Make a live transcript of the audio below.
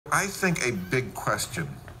I think a big question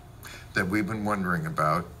that we've been wondering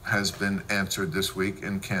about has been answered this week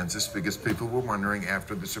in Kansas because people were wondering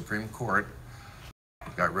after the Supreme Court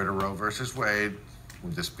got rid of Roe versus Wade,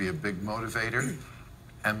 would this be a big motivator?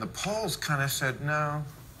 And the polls kind of said no.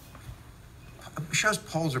 Shows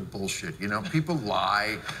polls are bullshit, you know? People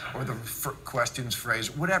lie, or the questions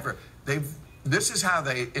phrase, whatever. This is how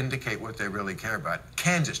they indicate what they really care about.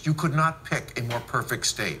 Kansas, you could not pick a more perfect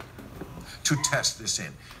state to test this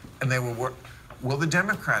in. And they were, will the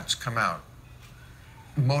Democrats come out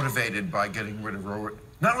motivated by getting rid of Roe?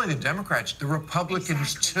 Not only the Democrats, the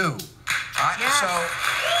Republicans too. Yes. So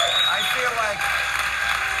I feel like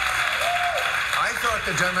I thought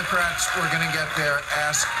the Democrats were going to get their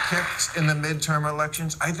ass kicked in the midterm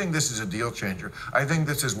elections. I think this is a deal changer. I think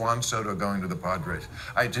this is Juan Soto going to the Padres.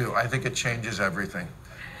 I do. I think it changes everything.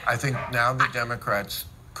 I think now the Democrats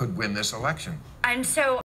could win this election. And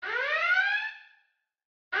so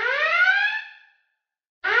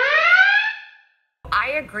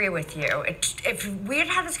I agree with you. If we had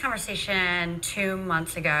had this conversation 2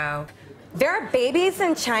 months ago. There are babies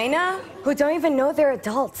in China who don't even know they're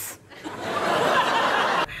adults.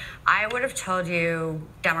 I would have told you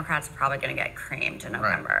Democrats are probably going to get creamed in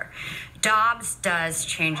November. Right. Dobbs does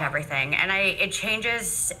change everything, and it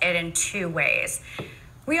changes it in 2 ways.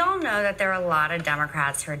 We all know that there are a lot of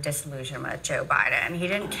Democrats who are disillusioned with Joe Biden. He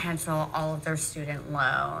didn't cancel all of their student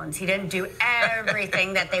loans. He didn't do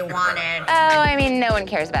everything that they wanted. Oh, I mean, no one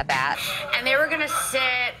cares about that. And they were going to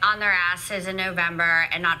sit on their asses in November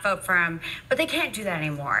and not vote for him. But they can't do that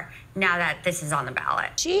anymore now that this is on the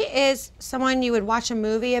ballot. She is someone you would watch a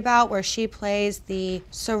movie about where she plays the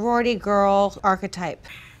sorority girl archetype.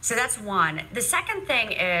 So that's one. The second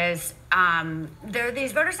thing is there are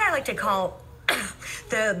these voters that I like to call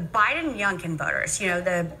the Biden Youngkin voters, you know,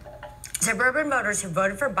 the suburban voters who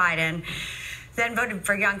voted for Biden, then voted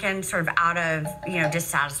for Youngkin sort of out of, you know,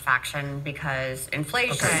 dissatisfaction because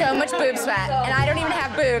inflation. Okay. So much boob sweat, and I don't even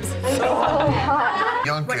have boobs.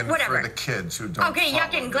 Youngkin for the kids who don't Okay,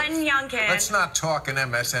 Youngkin, Glenn Youngkin. Let's not talk in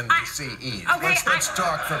MSNBC. Let's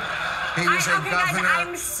talk from, he was a governor. Guys,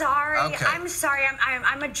 I'm sorry. Okay. I'm sorry.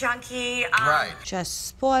 I'm a junkie. Right. Just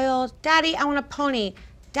spoiled. Daddy, I want a pony.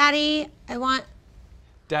 Daddy, I want...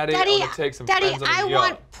 Daddy, I want to take some Daddy, friends on a I yacht.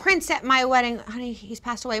 want Prince at my wedding. Honey, he's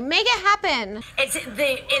passed away. Make it happen. It's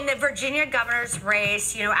in the Virginia governor's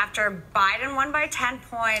race, you know, after Biden won by 10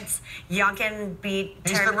 points, Youngkin beat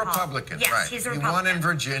He's Terry the McAuliffe. Republican, yes, right. He's the He Republican. won in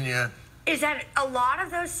Virginia. Is that a lot of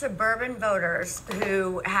those suburban voters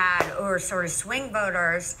who or sort of swing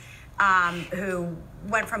voters, who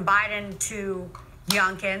went from Biden to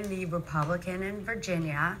Youngkin, the Republican in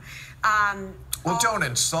Virginia. Well, don't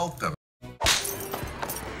insult them.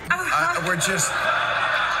 Let's just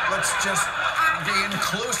be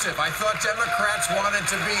inclusive. I thought Democrats wanted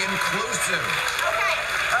to be inclusive. Okay.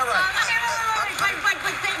 All right.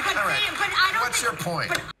 All right. But I don't. What's your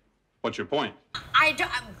point? What's your point? I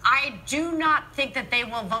do not think that they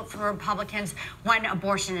will vote for Republicans when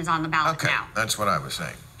abortion is on the ballot now. That's what I was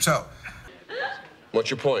saying. So, what's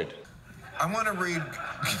your point? I want to read.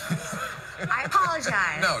 I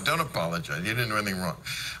apologize. No, don't apologize. You didn't do anything wrong.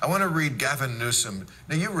 I want to read Gavin Newsom.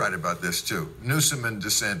 Now, you write about this, too. Newsom and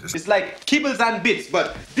DeSantis. It's like kibbles and bits,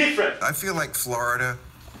 but different. I feel like Florida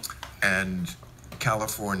and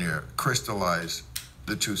California crystallize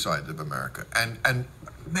the 2 sides of America. And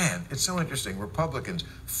man, it's so interesting. Republicans,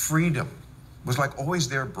 freedom was like always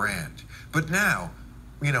their brand. But now,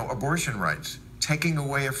 you know, abortion rights, taking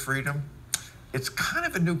away a freedom, it's kind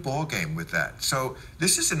of a new ballgame with that. So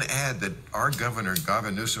this is an ad that our governor,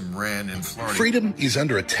 Gavin Newsom, ran in Florida. Freedom is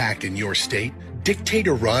under attack in your state.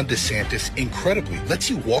 Dictator Ron DeSantis incredibly lets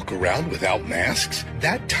you walk around without masks.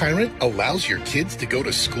 That tyrant allows your kids to go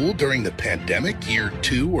to school during the pandemic, year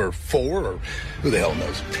 2 or 4, or who the hell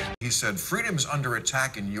knows. He said, freedom's under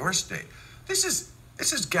attack in your state. This is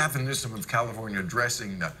Gavin Newsom of California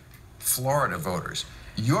addressing the Florida voters.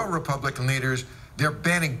 Your Republican leaders, they're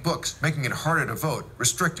banning books, making it harder to vote,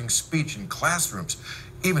 restricting speech in classrooms,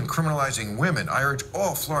 even criminalizing women. I urge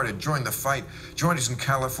all Florida to join the fight. Join us in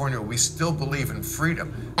California. We still believe in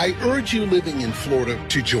freedom. I urge you living in Florida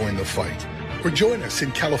to join the fight. Or join us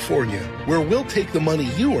in California, where we'll take the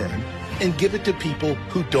money you earn and give it to people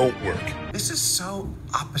who don't work. This is so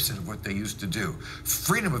opposite of what they used to do.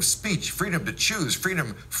 Freedom of speech, freedom to choose,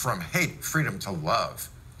 freedom from hate, freedom to love.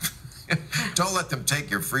 Don't let them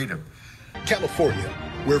take your freedom. California,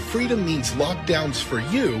 where freedom means lockdowns for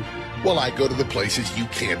you, while I go to the places you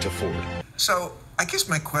can't afford. So I guess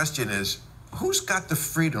my question is, who's got the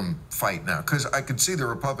freedom fight now? Because I could see the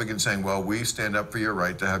Republicans saying, well, we stand up for your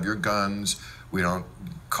right to have your guns. We don't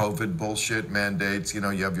COVID bullshit mandates. You know,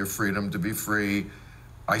 you have your freedom to be free.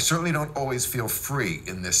 I certainly don't always feel free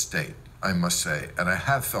in this state, I must say, and I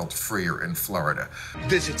have felt freer in Florida.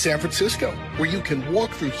 Visit San Francisco, where you can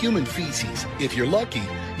walk through human feces. If you're lucky,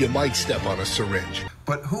 you might step on a syringe.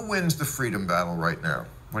 But who wins the freedom battle right now?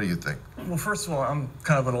 What do you think? Well, first of all, I'm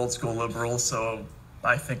kind of an old school liberal, so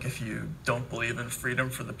I think if you don't believe in freedom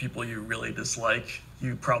for the people you really dislike,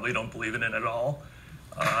 you probably don't believe in it at all.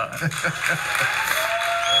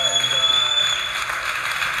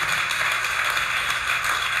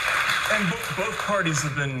 And both parties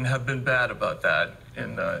have been bad about that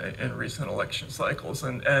in recent election cycles,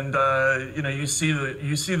 and you know, you see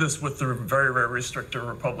this with the very, very restrictive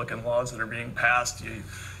Republican laws that are being passed. You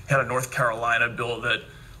had a North Carolina bill that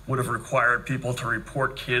would have required people to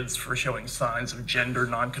report kids for showing signs of gender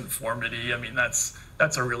nonconformity. I mean, that's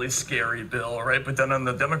a really scary bill, right? But then on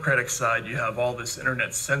the Democratic side, you have all this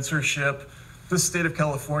internet censorship. The state of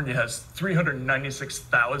California has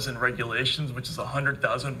 396,000 regulations, which is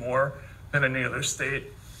 100,000 more than any other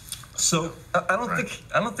state. So I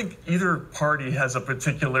don't think either party has a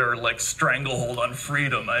particular stranglehold on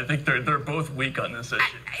freedom. I think they're both weak on this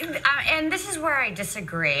issue. And this is where I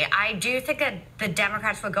disagree. I do think that the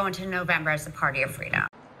Democrats will go into November as the party of freedom.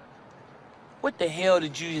 What the hell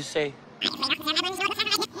did you just say?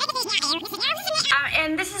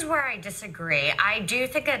 And this is where I disagree. I do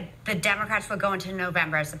think that the Democrats will go into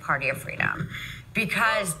November as the party of freedom,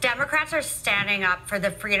 because Democrats are standing up for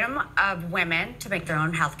the freedom of women to make their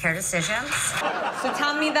own healthcare decisions. So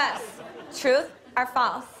tell me this, truth or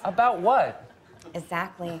false? About what?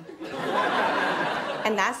 Exactly.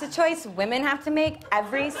 And that's the choice women have to make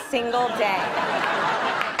every single day.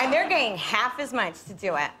 And they're getting half as much to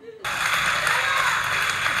do it.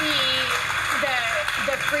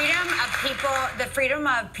 The freedom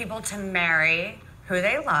of people to marry who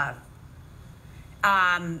they love,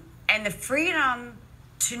 and the freedom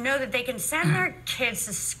to know that they can send their kids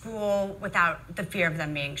to school without the fear of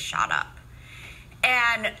them being shot up.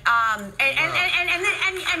 And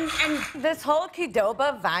this whole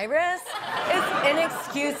Qdoba virus is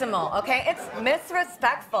inexcusable, okay? It's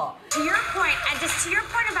misrespectful. To your point, and just to your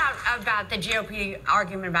point about the GOP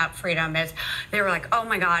argument about freedom is they were like, oh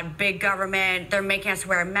my God, big government, they're making us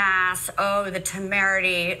wear masks, oh, the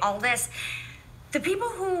temerity, all this. The people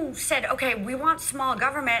who said, okay, we want small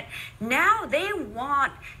government, now they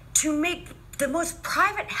want to make the most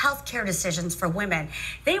private healthcare decisions for women.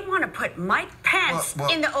 They want to put Mike Pence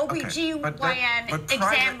in the OBGYN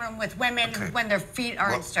exam room with women when their feet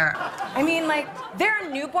are in stir. I mean, there are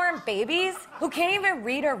newborn babies who can't even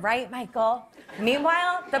read or write, Michael.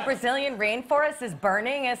 Meanwhile, the Brazilian rainforest is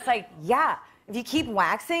burning. It's like, yeah, if you keep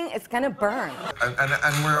waxing, it's gonna burn.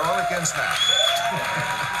 And we're all against that.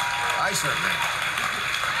 I certainly.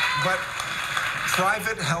 But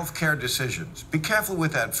private health care decisions. Be careful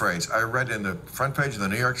with that phrase. I read in the front page of the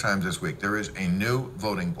New York Times this week, there is a new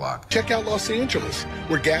voting bloc. Check out Los Angeles,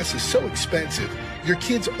 where gas is so expensive, your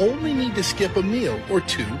kids only need to skip a meal or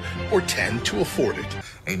 2 or 10 to afford it.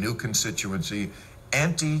 A new constituency,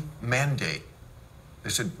 anti-mandate. They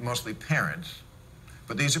said mostly parents,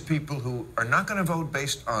 but these are people who are not going to vote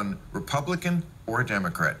based on Republican or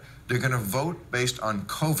Democrat. They're going to vote based on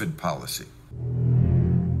COVID policy.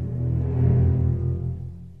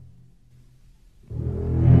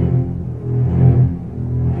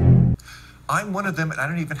 I'm one of them, and I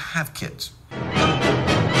don't even have kids.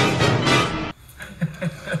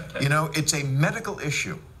 You know, it's a medical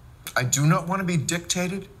issue. I do not want to be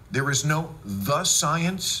dictated. There is no the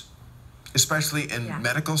science, especially in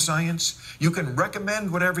medical science. You can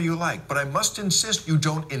recommend whatever you like, but I must insist you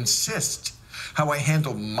don't insist how I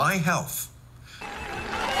handle my health.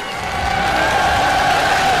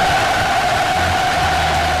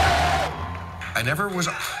 I never was...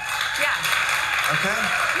 Okay?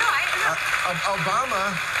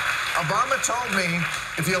 Obama told me,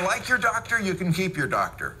 if you like your doctor, you can keep your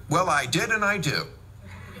doctor. Well, I did, and I do.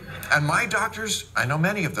 And my doctors, I know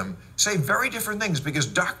many of them, say very different things because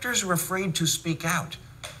doctors are afraid to speak out.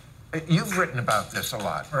 You've written about this a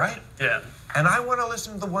lot, right? Yeah. And I want to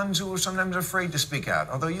listen to the ones who are sometimes afraid to speak out,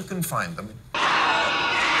 although you can find them.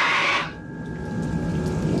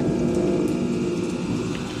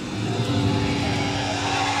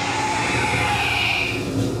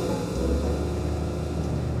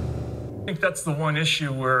 I think that's the one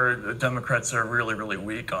issue where the Democrats are really, really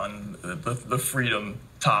weak on. The freedom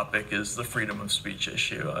topic is the freedom of speech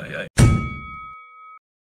issue.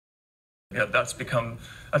 Yeah, that's become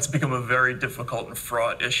a very difficult and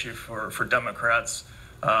fraught issue for Democrats.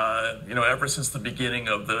 You know, ever since the beginning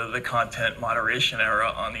of the content moderation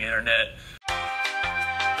era on the internet.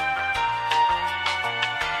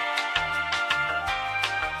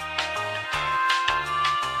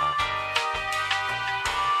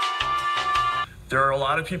 there are a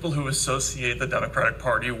lot of people who associate the Democratic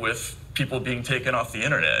Party with people being taken off the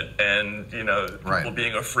internet and, people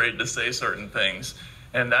being afraid to say certain things.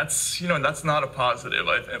 And that's, that's not a positive,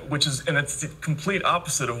 and it's the complete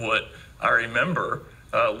opposite of what I remember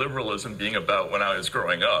liberalism being about when I was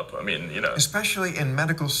growing up. I mean, Especially in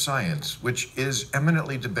medical science, which is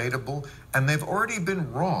eminently debatable, and they've already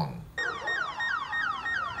been wrong.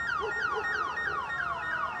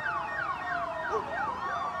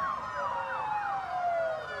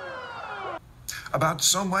 About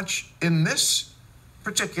so much in this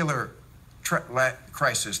particular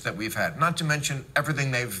crisis that we've had, not to mention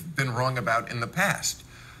everything they've been wrong about in the past.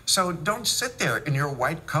 So don't sit there in your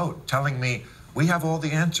white coat telling me we have all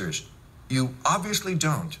the answers. You obviously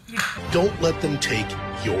don't. Don't let them take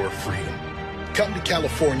your freedom. Come to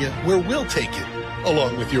California, where we'll take it,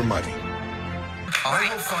 along with your money. I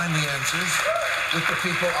will find the answers with the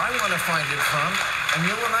people I want to find it from, and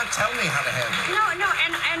you will not tell me how to handle it. No,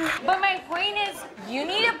 but my point is, you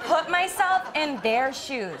need to put myself in their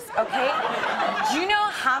shoes, okay? Do you know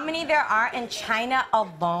how many there are in China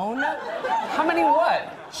alone? How many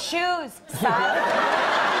what? Shoes, son.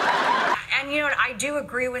 And I do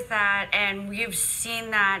agree with that, and we've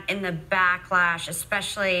seen that in the backlash,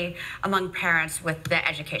 especially among parents with the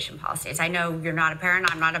education policies. I know you're not a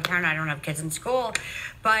parent, I'm not a parent, I don't have kids in school,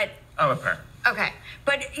 but... I'm a parent. Okay,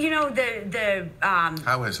 but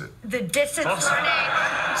how is it? The distance learning...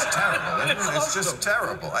 It's terrible, isn't it? It's just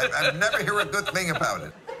terrible. I never hear a good thing about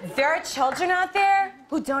it. There are children out there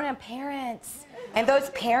who don't have parents, and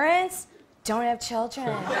those parents don't have children.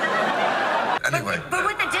 Anyway. But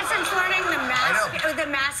with the distance learning, the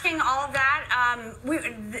masking, all of that, we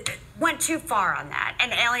went too far on that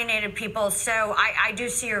and alienated people. So I do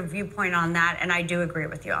see your viewpoint on that, and I do agree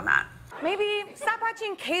with you on that. Maybe stop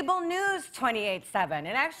watching cable news 28/7 and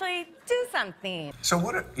actually do something. So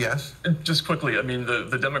what, yes? Just quickly, I mean,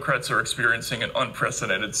 the Democrats are experiencing an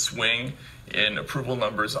unprecedented swing in approval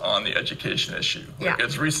numbers on the education issue. Like,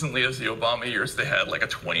 as recently as the Obama years, they had like a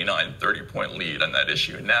 29, 30-point lead on that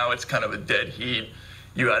issue. And now it's kind of a dead heat.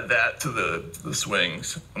 You add that to the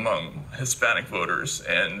swings among Hispanic voters,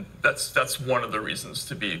 and that's one of the reasons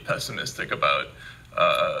to be pessimistic about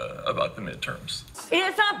the midterms.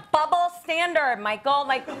 It's a bubble standard, Michael.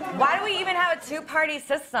 Like, why do we even have a two-party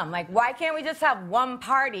system? Like, why can't we just have one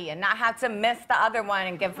party and not have to miss the other one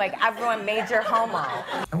and give, like, everyone major homo?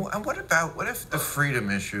 And what if the freedom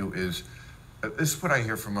issue is, this is what I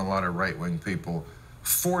hear from a lot of right-wing people,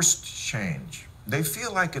 forced change. They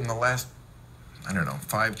feel like in the last,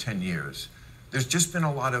 5, 10 years, there's just been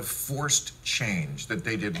a lot of forced change that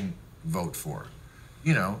they didn't vote for.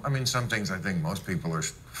 Some things I think most people are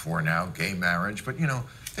for now, gay marriage, but,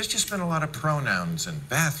 there's just been a lot of pronouns and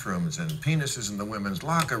bathrooms and penises in the women's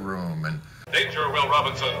locker room and... Danger, Will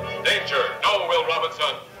Robinson! Danger! No, Will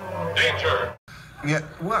Robinson! Danger! Yeah,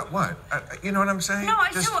 what? You know what I'm saying? No,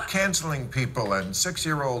 just canceling people and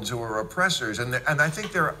 6-year-olds who are oppressors, and I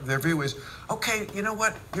think their view is, okay, you know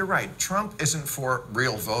what? You're right. Trump isn't for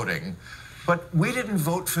real voting, but we didn't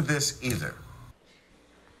vote for this either.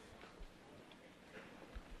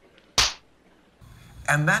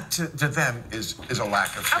 And that to them is a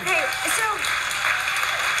lack of freedom. Okay,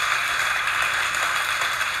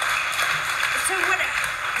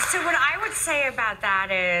 so what I would say about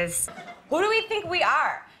that is, who do we think we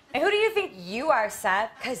are? And who do you think you are,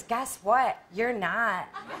 Seth? Because guess what? You're not.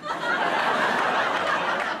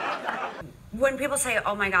 when people say,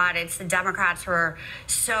 oh my God, it's the Democrats who are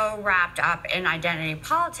so wrapped up in identity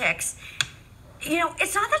politics, you know,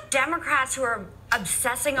 it's not the Democrats who are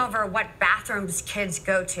obsessing over what bathrooms kids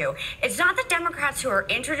go to. It's not the Democrats who are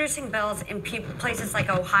introducing bills in places like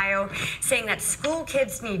Ohio saying that school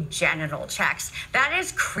kids need genital checks. That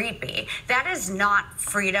is creepy. That is not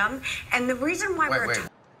freedom. And the reason why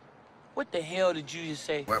What the hell did you just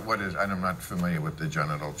say? What is? I'm not familiar with the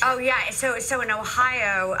genital check. Oh yeah, so in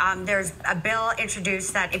Ohio, there's a bill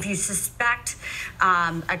introduced that if you suspect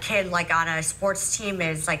a kid like on a sports team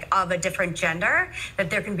is like of a different gender, that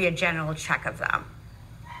there can be a genital check of them.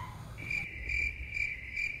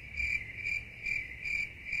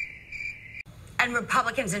 And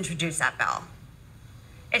Republicans introduced that bill.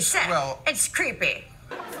 It's sick. Well, it's creepy.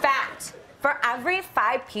 Fact. For every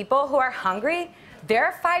 5 people who are hungry, there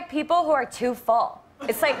are 5 people who are too full.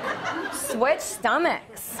 It's like switch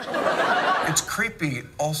stomachs. It's creepy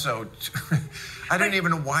also. I don't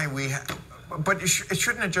even know why we have, but it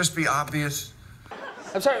shouldn't it just be obvious?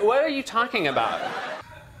 I'm sorry, what are you talking about?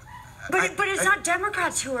 But it's not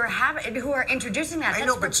Democrats who are introducing that. I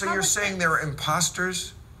know, but so you're saying there are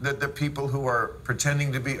imposters? The people who are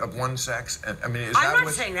pretending to be of one sex? I mean, is I'm that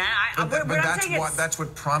not saying that. But that's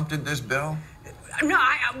what prompted this bill? No,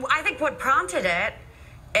 I think what prompted it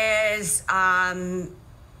is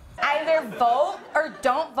either vote or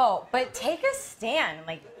don't vote, but take a stand.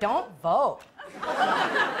 Like, don't vote.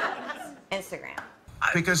 Instagram.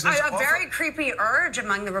 Because a very creepy urge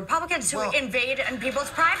among the Republicans to invade in people's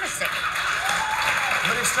privacy.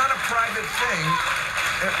 But it's not a private thing.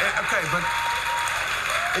 Okay, but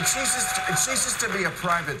it ceases to be a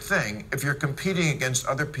private thing if you're competing against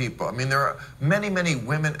other people. I mean, there are many, many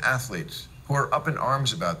women athletes who are up in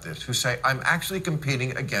arms about this, who say, I'm actually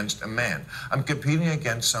competing against a man. I'm competing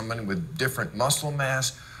against someone with different muscle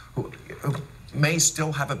mass, who may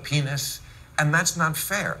still have a penis, and that's not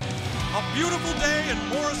fair. A beautiful day in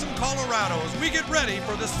Morrison, Colorado, as we get ready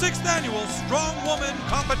for the 6th annual Strong Woman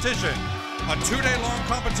Competition, a 2-day-long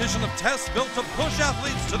competition of tests built to push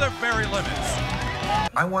athletes to their very limits.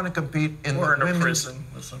 I want to compete in or the in a women's... prison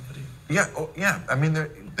with somebody. Yeah, yeah. I mean,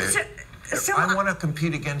 I want to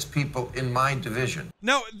compete against people in my division.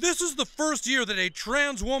 Now, this is the first year that a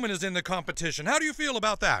trans woman is in the competition. How do you feel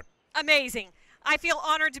about that? Amazing. I feel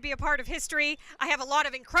honored to be a part of history. I have a lot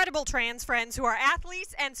of incredible trans friends who are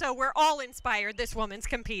athletes, and so we're all inspired this woman's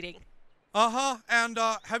competing. Uh-huh. And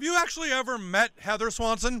have you actually ever met Heather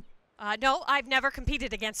Swanson? No, I've never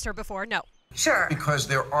competed against her before, no. Sure. Because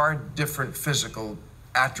there are different physical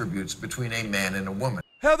attributes between a man and a woman.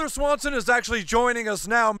 Heather Swanson is actually joining us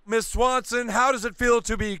now. Miss Swanson, how does it feel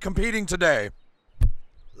to be competing today?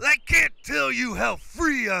 I can't tell you how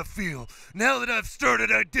free I feel now that I've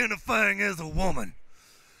started identifying as a woman.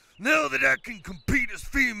 Now that I can compete as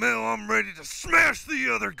female, I'm ready to smash the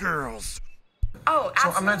other girls. Oh,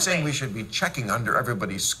 absolutely. So I'm not saying we should be checking under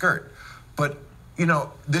everybody's skirt, but, you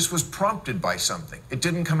know, this was prompted by something. It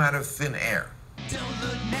didn't come out of thin air. Don't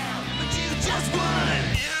look now, but you just won.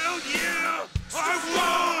 Yeah, I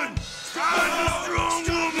won! I'm a strong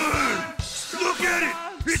woman! Look at it!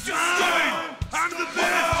 It's mine! I'm the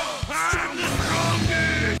best! I'm the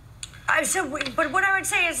strongest! But what I would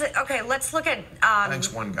say is that, okay, let's look at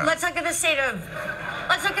Thanks, one guy. Let's look at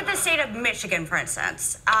the state of Michigan, for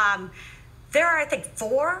instance. There are, I think,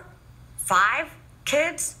 4, 5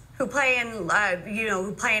 kids who play in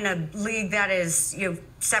who play in a league that is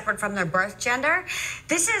separate from their birth gender.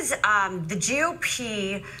 This is the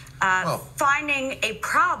GOP finding a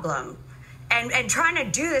problem and trying to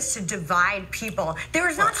do this to divide people. There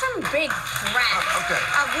is not some big threat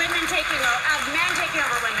of men taking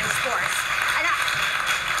over women's sports.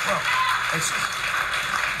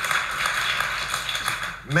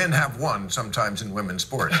 Men have won sometimes in women's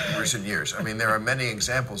sport in recent years. I mean, there are many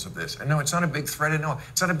examples of this. And no, it's not a big threat at all.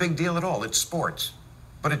 It's not a big deal at all. It's sports.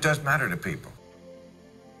 But it does matter to people.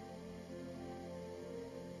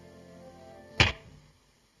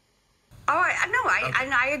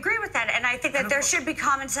 I agree with that. And I think that there should be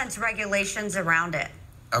common sense regulations around it.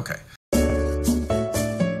 Okay.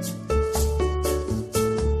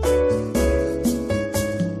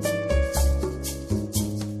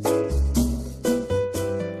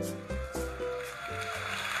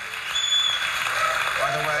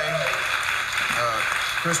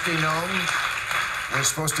 Christy Nome was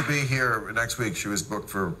supposed to be here next week. She was booked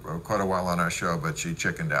for quite a while on our show, but she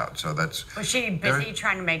chickened out. So that's... Was she busy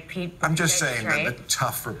trying to make Pete... I'm just saying that the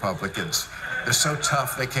tough Republicans, they're so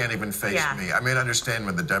tough they can't even face me. I mean, I understand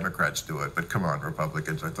when the Democrats do it, but come on,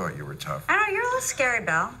 Republicans, I thought you were tough. I know, you're a little scary,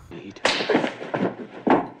 Bill.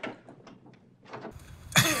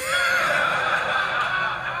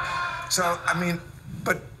 So, I mean,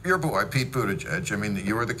 but your boy, Pete Buttigieg, I mean,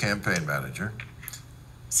 you were the campaign manager.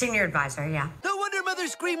 Senior advisor, yeah. No wonder Mother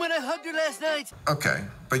screamed when I hugged her last night. Okay,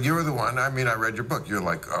 but you were the one, I mean, I read your book. You're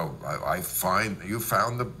like, oh, you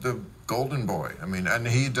found the golden boy. I mean, and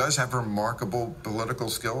he does have remarkable political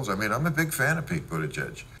skills. I mean, I'm a big fan of Pete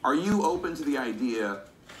Buttigieg. Are you open to the idea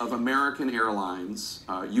of American airlines,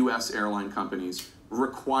 U.S. airline companies,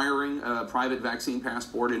 requiring a private vaccine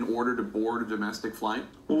passport in order to board a domestic flight?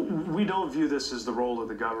 Well, we don't view this as the role of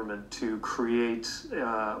the government to create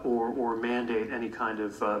or mandate any kind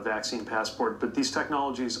of vaccine passport, but these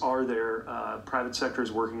technologies are there. Private sector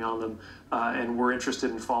is working on them, and we're interested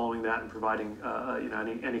in following that and providing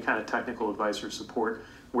any kind of technical advice or support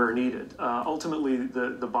where needed. Ultimately,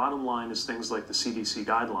 the bottom line is things like the CDC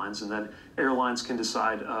guidelines, and then airlines can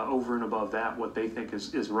decide over and above that what they think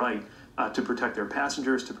is right to protect their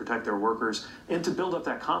passengers, to protect their workers, and to build up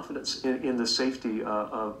that confidence in the safety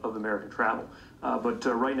of American travel. But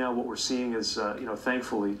right now, what we're seeing is,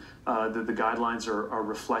 thankfully, the guidelines are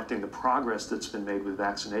reflecting the progress that's been made with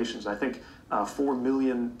vaccinations. I think 4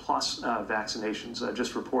 million plus vaccinations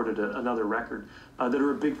just reported another record that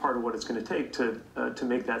are a big part of what it's going to take to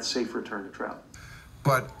make that safe return to travel.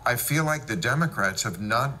 But I feel like the Democrats have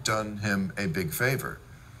not done him a big favor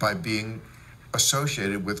by being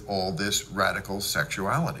associated with all this radical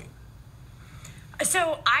sexuality.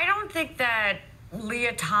 So I don't think that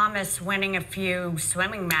Leah Thomas winning a few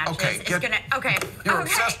swimming matches is gonna. Okay, you're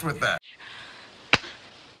obsessed with that.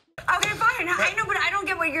 Okay, fine. I know, but I don't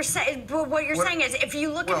get what you're saying. But what you're saying is, if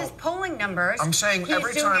you look at his polling numbers, I'm saying he's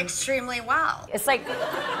every doing time extremely well. It's like,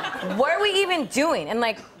 what are we even doing? And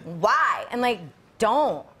like, why? And like,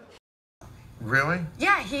 don't. Really?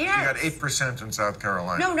 Yeah, he is. He got 8% in South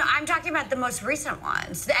Carolina. No, I'm talking about the most recent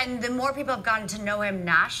ones. And the more people have gotten to know him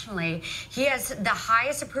nationally, he has the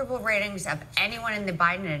highest approval ratings of anyone in the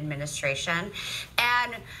Biden administration.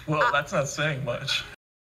 And well, that's not saying much.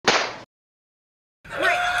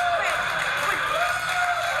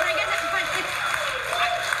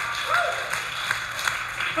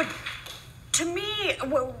 But to me,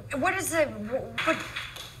 what is the? But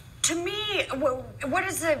to me, what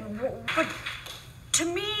is the? But to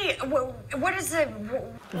me, what is the?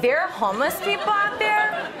 There are homeless people out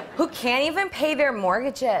there who can't even pay their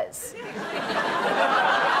mortgages.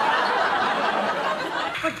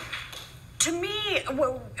 But to me,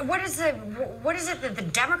 what is it that the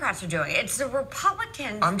Democrats are doing? It's the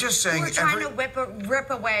Republicans. I'm just saying who are trying to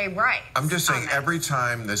rip away rights. I'm just saying every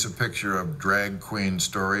time there's a picture of drag queen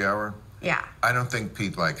story hour, yeah, I don't think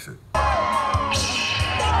Pete likes it.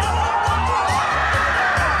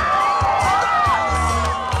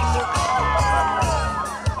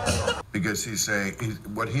 Because he's saying,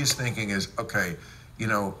 what he's thinking is, okay, you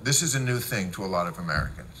know, this is a new thing to a lot of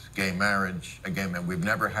Americans. Gay marriage, a gay man. We've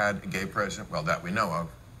never had a gay president, well, that we know of.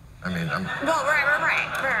 I mean, well,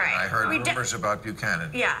 right. I heard rumors about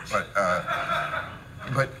Buchanan. Yeah.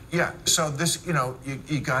 But yeah, so this, you know,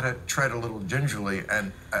 you got to tread a little gingerly,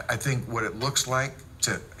 and I think what it looks like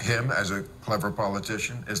to him as a clever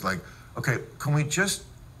politician is like, okay, can we just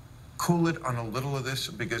cool it on a little of this,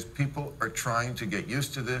 because people are trying to get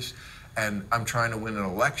used to this, and I'm trying to win an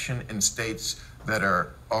election in states that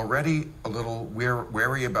are already a little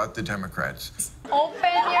wary about the Democrats. Open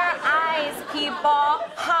your eyes, people.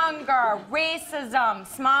 Hunger, racism,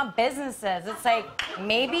 small businesses. It's like,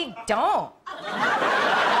 maybe don't.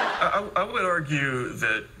 I would argue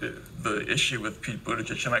that the issue with Pete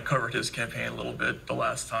Buttigieg, and I covered his campaign a little bit the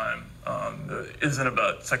last time, isn't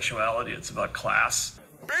about sexuality, it's about class.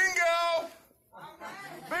 Bingo!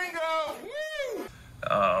 Bingo! Woo!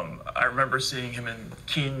 I remember seeing him in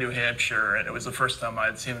Keene, New Hampshire, and it was the first time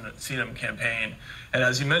I'd seen him campaign. And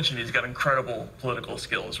as you mentioned, he's got incredible political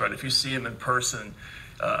skills, right? If you see him in person,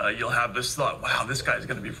 you'll have this thought, wow, this guy's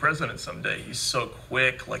going to be president someday. He's so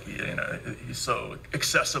quick, like, you know, he's so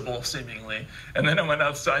accessible, seemingly. And then I went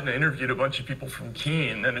outside and interviewed a bunch of people from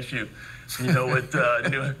Keene, and if you know what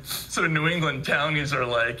sort of New England townies are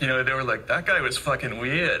like, you know, they were like, that guy was fucking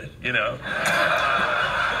weird, you know?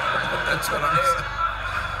 That's what I'm saying.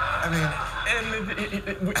 I mean, and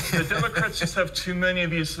the Democrats just have too many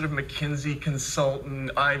of these sort of McKinsey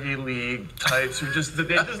consultant, Ivy League types who they just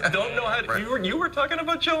don't know how to. Right. You were talking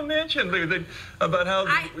about Joe Manchin, about how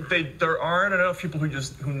there aren't enough people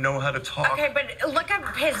who know how to talk. Okay, but look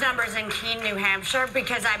up his numbers in Keene, New Hampshire,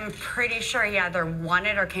 because I'm pretty sure he either won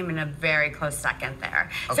it or came in a very close second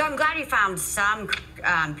there. Okay. So I'm glad you found some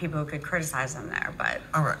people who could criticize him there, but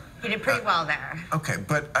all right. He did pretty well there. Okay,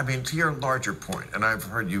 but I mean, to your larger point, and I've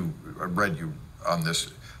heard you, read you on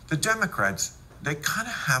this, the Democrats, they kind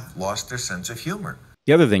of have lost their sense of humor.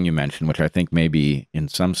 The other thing you mentioned, which I think may be, in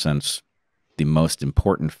some sense, the most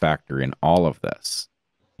important factor in all of this,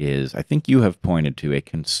 is I think you have pointed to a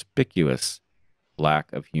conspicuous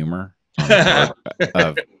lack of humor on the part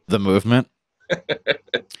of the movement.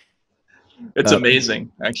 It's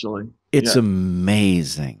amazing, actually. It's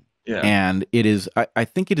amazing. Yeah. And it is, I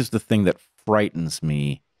think it is the thing that frightens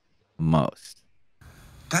me most.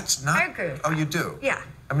 That's not. I agree. Oh, you do? Yeah.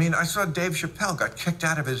 I mean, I saw Dave Chappelle got kicked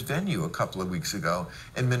out of his venue a couple of weeks ago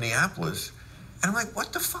in Minneapolis. And I'm like,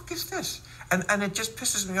 what the fuck is this? And it just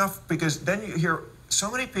pisses me off, because then you hear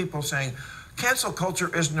so many people saying, cancel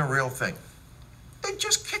culture isn't a real thing. They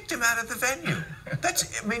just kicked him out of the venue.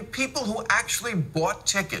 I mean, people who actually bought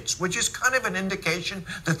tickets, which is kind of an indication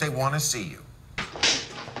that they want to see you.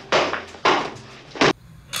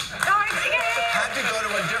 Had to go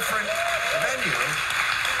to a different venue.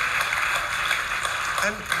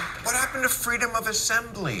 And what happened to freedom of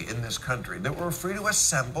assembly in this country? That we're free to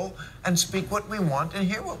assemble and speak what we want and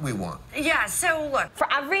hear what we want. Yeah, so look. For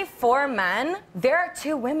every 4 men, there are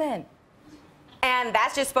 2 women. And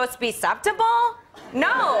that's just supposed to be acceptable?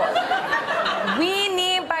 No. We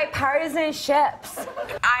need bipartisanships.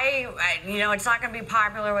 You know, it's not going to be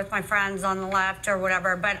popular with my friends on the left or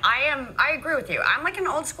whatever, but I agree with you. I'm like an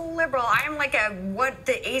old school liberal. I am like what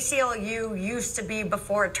the ACLU used to be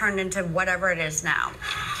before it turned into whatever it is now.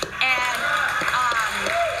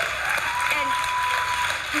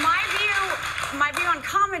 My view on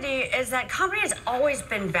comedy is that comedy has always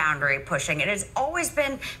been boundary pushing. It has always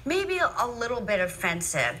been maybe a little bit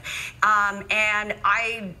offensive. And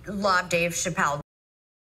I love Dave Chappelle.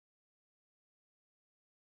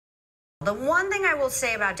 The one thing I will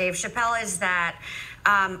say about Dave Chappelle is that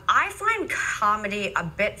I find comedy a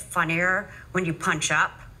bit funnier when you punch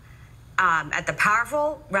up at the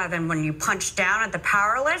powerful rather than when you punch down at the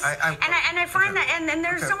powerless. And I find that, and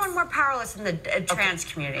there's someone more powerless in the trans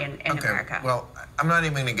community in America. Well, I'm not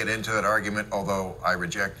even going to get into that argument, although I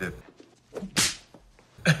reject it.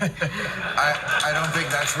 I don't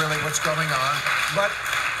think that's really what's going on. But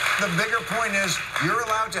the bigger point is you're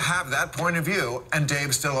allowed to have that point of view, and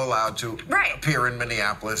Dave's still allowed to appear in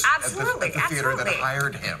Minneapolis at the theater that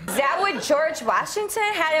hired him. Is that what George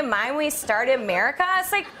Washington had in mind when he started America?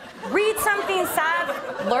 It's like, read something sad,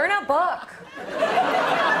 learn a book.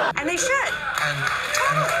 And they should.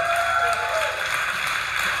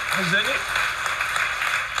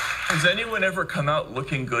 Has anyone ever come out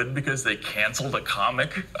looking good because they canceled a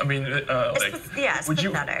comic? I mean, it's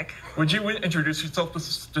pathetic. Would you introduce yourself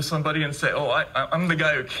to somebody and say, "Oh, I'm the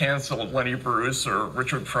guy who canceled Lenny Bruce or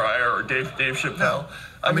Richard Pryor or Dave Chappelle"? No.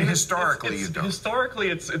 I mean, historically, you don't. Historically,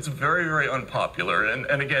 it's very, very unpopular.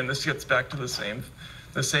 And again, this gets back to the same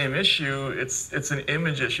issue. It's an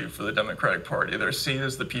image issue for the Democratic Party. They're seen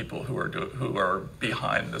as the people who are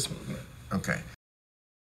behind this movement. Okay.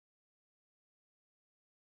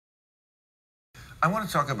 I want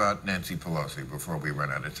to talk about Nancy Pelosi before we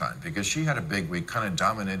run out of time, because she had a big week, kind of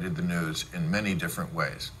dominated the news in many different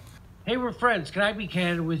ways. Hey, we're friends. Can I be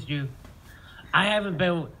candid with you? I haven't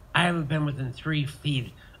been within 3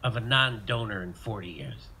 feet of a non-donor in 40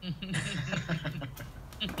 years.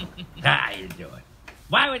 How you doing?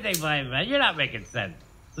 Why would they blame me? You're not making sense.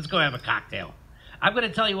 Let's go have a cocktail. I'm going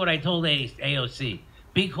to tell you what I told AOC.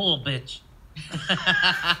 Be cool, bitch.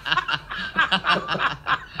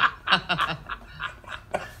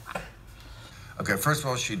 Okay, first of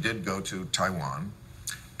all, she did go to Taiwan.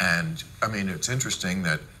 And, I mean, it's interesting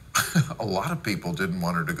that a lot of people didn't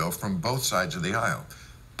want her to go from both sides of the aisle.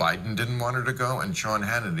 Biden didn't want her to go, and Sean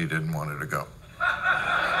Hannity didn't want her to go.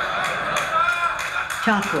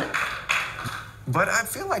 Chocolate. But I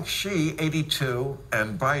feel like she, 82,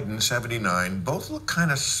 and Biden, 79, both look kind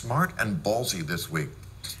of smart and ballsy this week.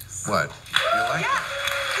 What? You like it?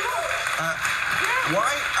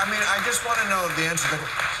 Why? I mean, I just want to know the answer to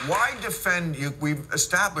why defend you? We've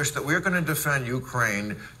established that we're going to defend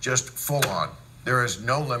Ukraine just full on. There is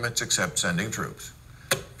no limits except sending troops.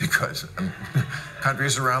 Because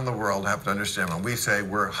countries around the world have to understand when we say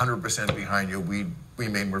we're 100% behind you, we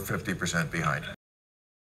mean we're 50% behind you.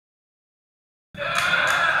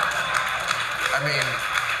 I mean,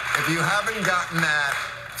 if you haven't gotten that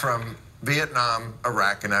from Vietnam,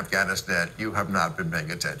 Iraq, and Afghanistan, you have not been paying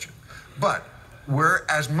attention. But we're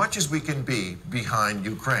as much as we can be behind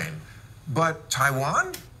Ukraine. But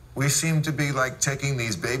Taiwan, we seem to be like taking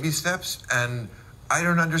these baby steps, and I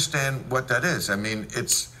don't understand what that is. I mean,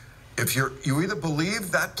 it's if you either believe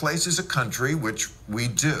that place is a country, which we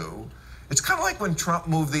do. It's kind of like when Trump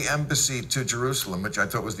moved the embassy to Jerusalem, which I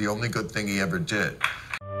thought was the only good thing he ever did.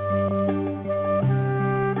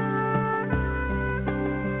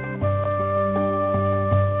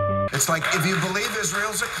 It's like if you believe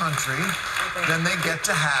Israel's a country, then they get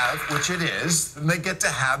to have, which it is, then they get to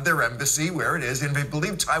have their embassy where it is. And if you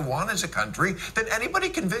believe Taiwan is a country, then anybody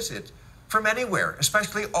can visit from anywhere,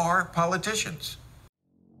 especially our politicians.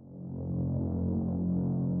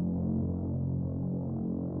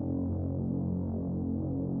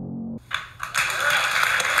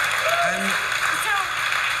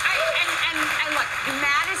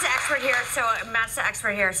 Matt's the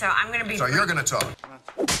expert here, so I'm going to be... So you're going to talk.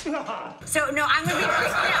 So, no, I'm going to be... No.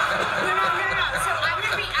 So I'm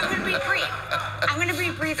going to be brief. I'm going to be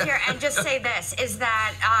brief here and just say this, is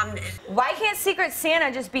that... Why can't Secret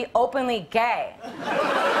Santa just be openly gay?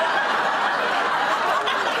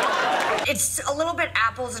 It's a little bit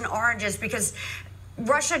apples and oranges because...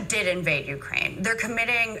 Russia did invade Ukraine. They're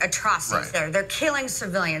committing atrocities there. They're killing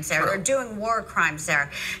civilians there. They're doing war crimes there.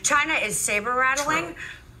 China is saber-rattling,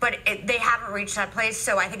 but they haven't reached that place,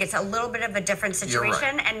 so I think it's a little bit of a different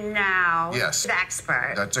situation. And now, the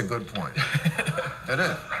expert. That's a good point. It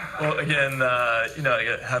is. Well, again, you know,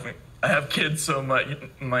 I have kids, so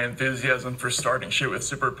my enthusiasm for starting shit with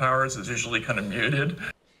superpowers is usually kind of muted.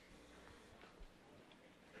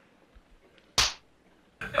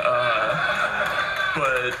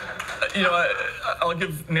 You know, I'll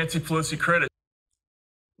give Nancy Pelosi credit.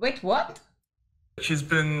 Wait, what? She's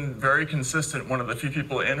been very consistent, one of the few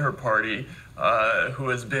people in her party who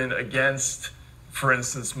has been against, for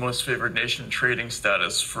instance, most favored nation trading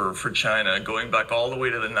status for China, going back all the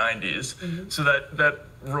way to the 90s. So that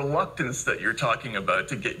reluctance that you're talking about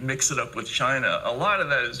to mix it up with China, a lot of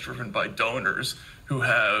that is driven by donors who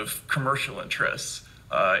have commercial interests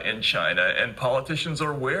in China, and politicians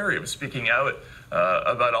are wary of speaking out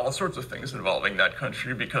about all sorts of things involving that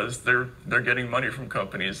country because they're getting money from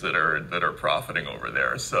companies that are profiting over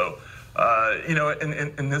there. So, you know,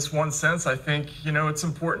 in this one sense, I think, you know, it's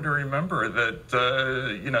important to remember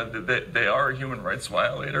that you know, they are a human rights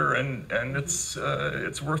violator, and it's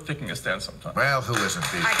worth taking a stand sometime. Well, who isn't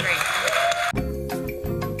these? I agree.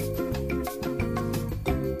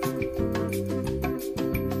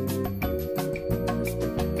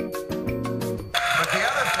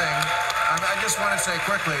 I want to say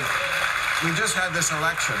quickly, we just had this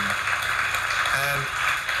election, and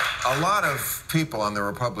a lot of people on the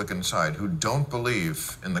Republican side who don't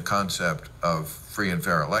believe in the concept of free and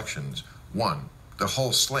fair elections won. The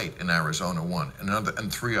whole slate in Arizona won,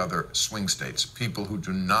 and 3 other swing states. People who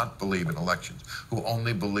do not believe in elections, who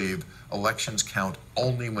only believe elections count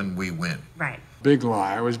only when we win. Right. Big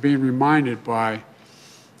lie. I was being reminded by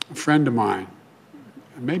a friend of mine.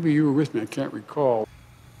 Maybe you were with me, I can't recall.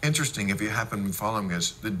 Interesting, if you happen to be following this,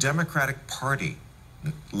 the Democratic Party,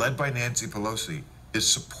 led by Nancy Pelosi, is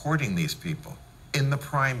supporting these people in the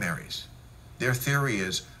primaries. Their theory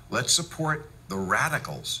is, let's support the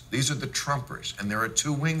radicals. These are the Trumpers, and there are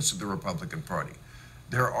 2 wings to the Republican Party.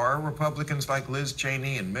 There are Republicans like Liz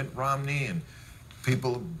Cheney and Mitt Romney and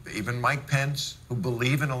people, even Mike Pence, who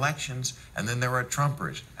believe in elections, and then there are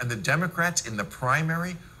Trumpers. And the Democrats in the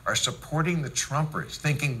primary are supporting the Trumpers,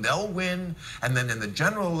 thinking they'll win, and then in the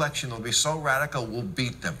general election they'll be so radical we'll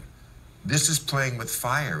beat them. This is playing with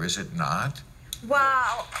fire, is it not?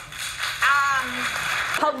 Well,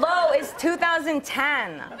 Hello, it's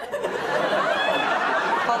 2010.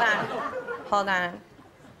 Hold on.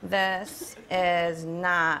 This is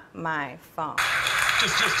not my phone.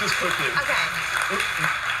 Just quickly. okay.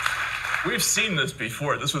 We've seen this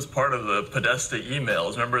before. This was part of the Podesta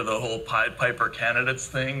emails. Remember the whole Pied Piper candidates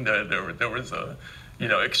thing? There was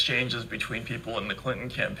exchanges between people in the Clinton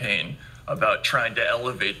campaign about trying to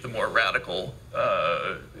elevate the more radical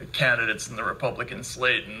candidates in the Republican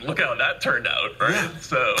slate, and look how that turned out, right? Yeah.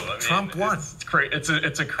 So I mean, Trump won.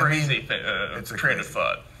 It's a crazy thing. It's a train of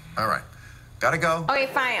thought. All right, gotta go. Okay,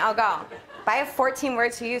 fine, I'll go. But I have 14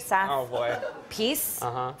 words for you, Seth. Oh, boy. Peace,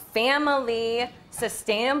 family,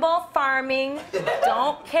 sustainable farming,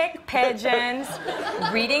 don't kick pigeons,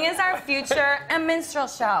 reading is our future, and minstrel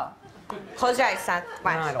show. Close your eyes, Seth.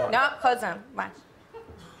 Watch. No, I don't want No, close them. Watch.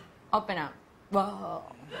 Open up. Whoa.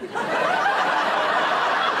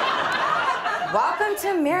 Welcome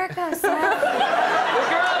to America, Seth.